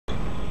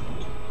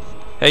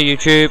Hey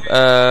YouTube,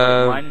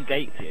 Mine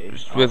gate here.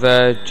 with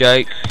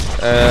Jake.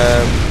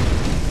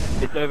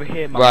 It's over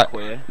here, Right,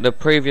 Queer. the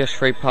previous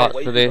 3 parts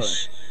where for you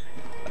this,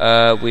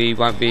 we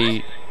won't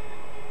be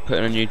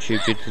putting on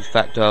YouTube due to the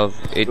fact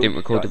of it didn't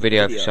record the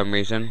video for some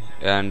reason,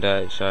 and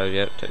so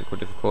yeah, technical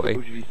difficulty.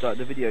 Did you start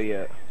the video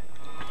yet?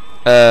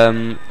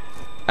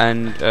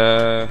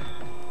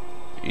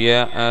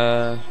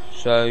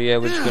 So yeah,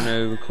 we're just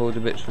gonna record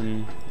the bits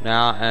from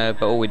now.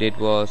 But all we did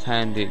was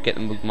get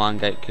the mine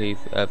gate key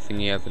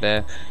thingy over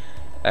there,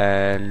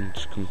 and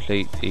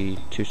complete the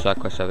 2 side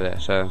quests over there.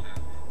 So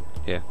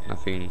yeah,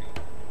 nothing.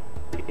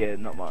 Yeah,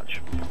 not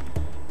much.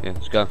 Yeah,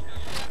 let's go.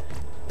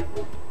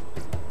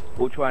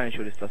 We'll try and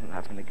ensure this doesn't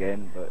happen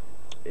again, but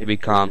We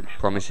can't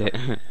promise it.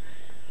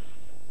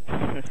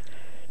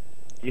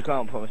 You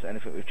can't promise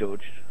anything with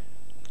George.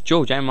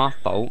 George, ain't my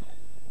fault.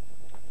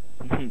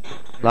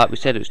 Like we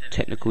said, it was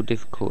technical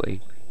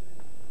difficulty.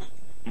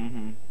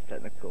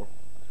 Technical.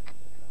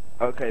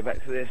 Okay,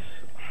 back to this.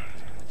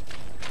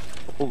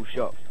 Oh,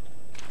 shop.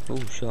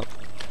 Oh, shop.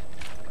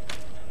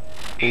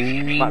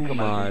 Oh,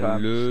 my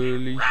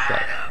lily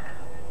shop.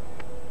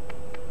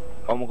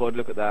 Oh my god,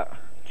 look at that.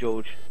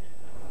 George.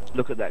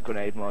 Look at that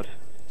grenade mod.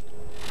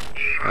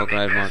 Oh,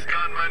 grenade mod.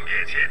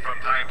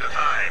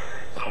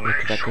 Look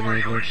at that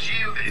grenade mod.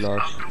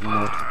 Large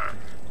mod.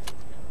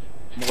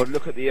 Oh my god,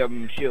 look at the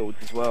shields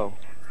as well.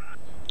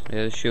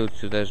 Yeah, the shields,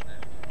 so there's...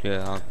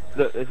 Yeah.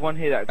 Look, there's one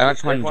here that... How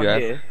much money do you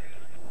have? Here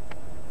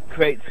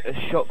creates a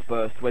shock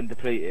burst when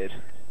depleted.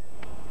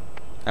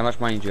 How much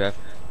money do you have?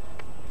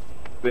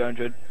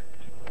 300.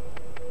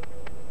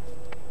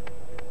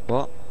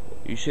 What?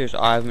 You serious?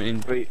 I haven't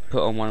even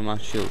put on one of my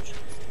shields.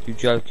 You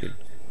joking?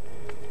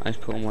 I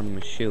just put on one of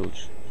my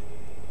shields.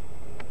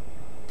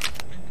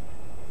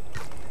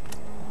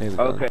 There we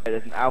go. Okay,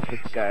 there's an alpha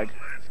skag.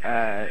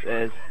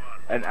 There's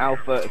an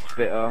alpha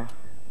spitter.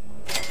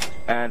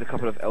 And a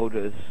couple of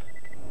elders.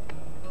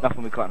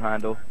 Nothing we can't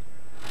handle.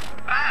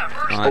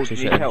 Alright, do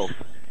you need help?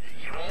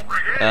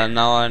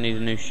 Now I need a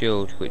new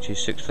shield, which is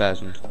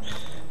 6,000.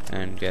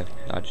 And yeah,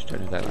 I just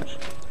don't have that much.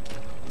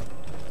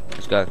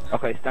 Let's go.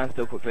 Okay, stand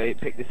still quickly.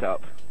 Pick this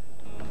up.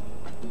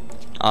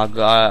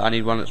 I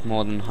need one that's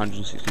more than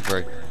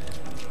 163.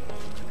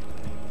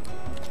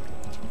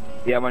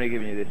 Yeah, I'm only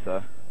giving you this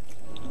though.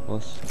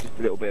 What's? Just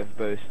a little bit of a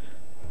boost.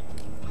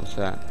 What's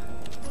that?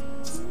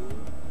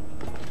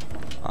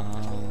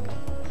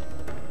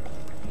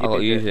 I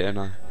gotta use it, and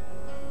I.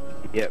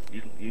 Yep,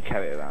 you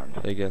carry it around.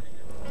 There you go.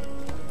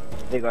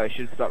 There you go. It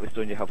should start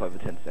restoring your health over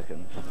 10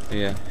 seconds.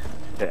 Yeah.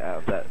 Get out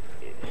of that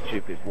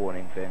stupid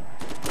warning thing.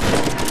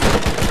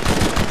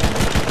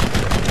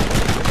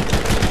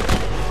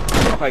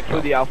 Okay,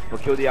 kill the alpha.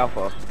 Kill the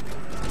alpha.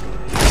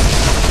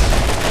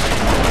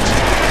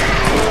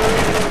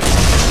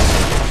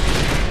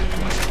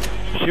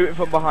 Shoot him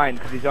from behind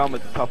because his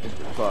armor's the toughest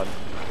at the squad.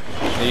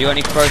 Have you got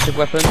any corrosive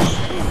weapons?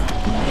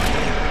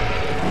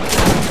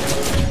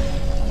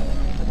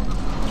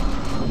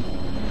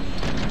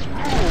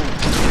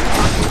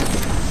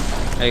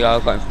 There you go, I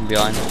got him from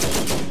behind.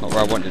 Not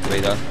where I wanted to be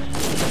though.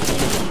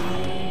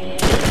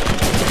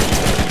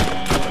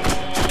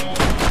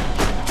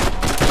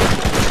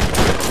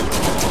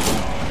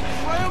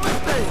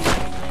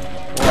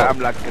 Yeah, I'm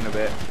lagging a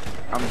bit.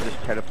 I'm just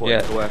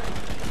teleporting to work.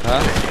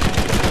 Huh?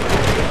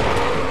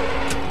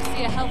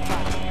 See a health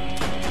bar.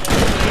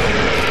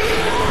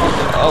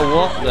 Oh,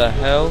 what the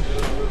hell?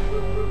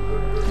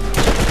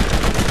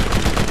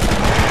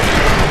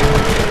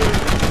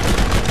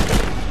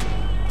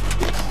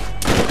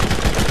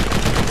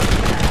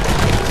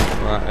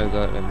 Right, there we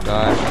go, them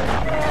guys.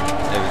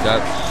 There we go.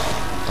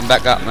 Come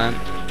back up, man.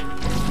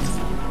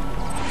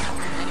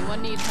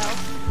 Anyone need help?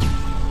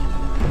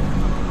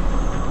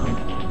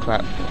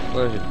 Crap.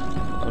 Where is it? I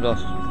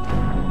lost.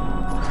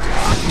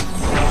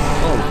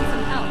 Oh.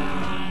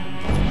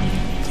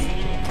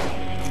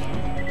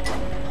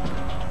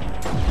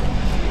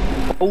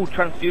 Oh,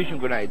 transfusion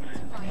grenades.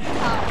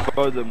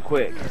 Throw them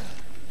quick.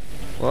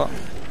 What?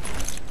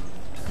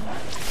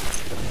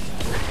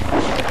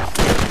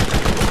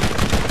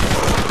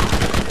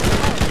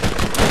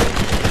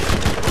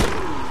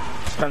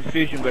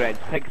 Transfusion grenades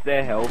takes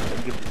their health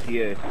and gives it to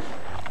you.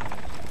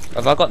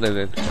 Have I got them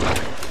in? Is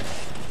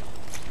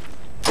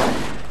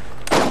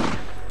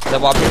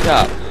that what I picked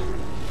up?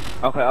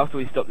 Okay, after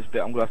we stop this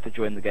bit, I'm gonna have to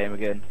join the game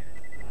again.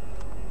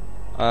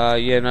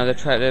 Yeah, no,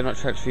 they're not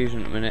transfusion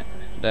at the minute.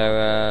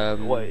 They're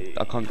Wait.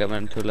 I can't get them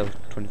until level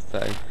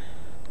 2030.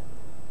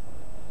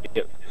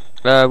 Yep.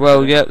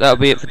 Well, yeah, that'll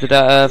be it for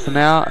today. For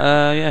now.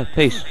 Yeah,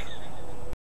 peace.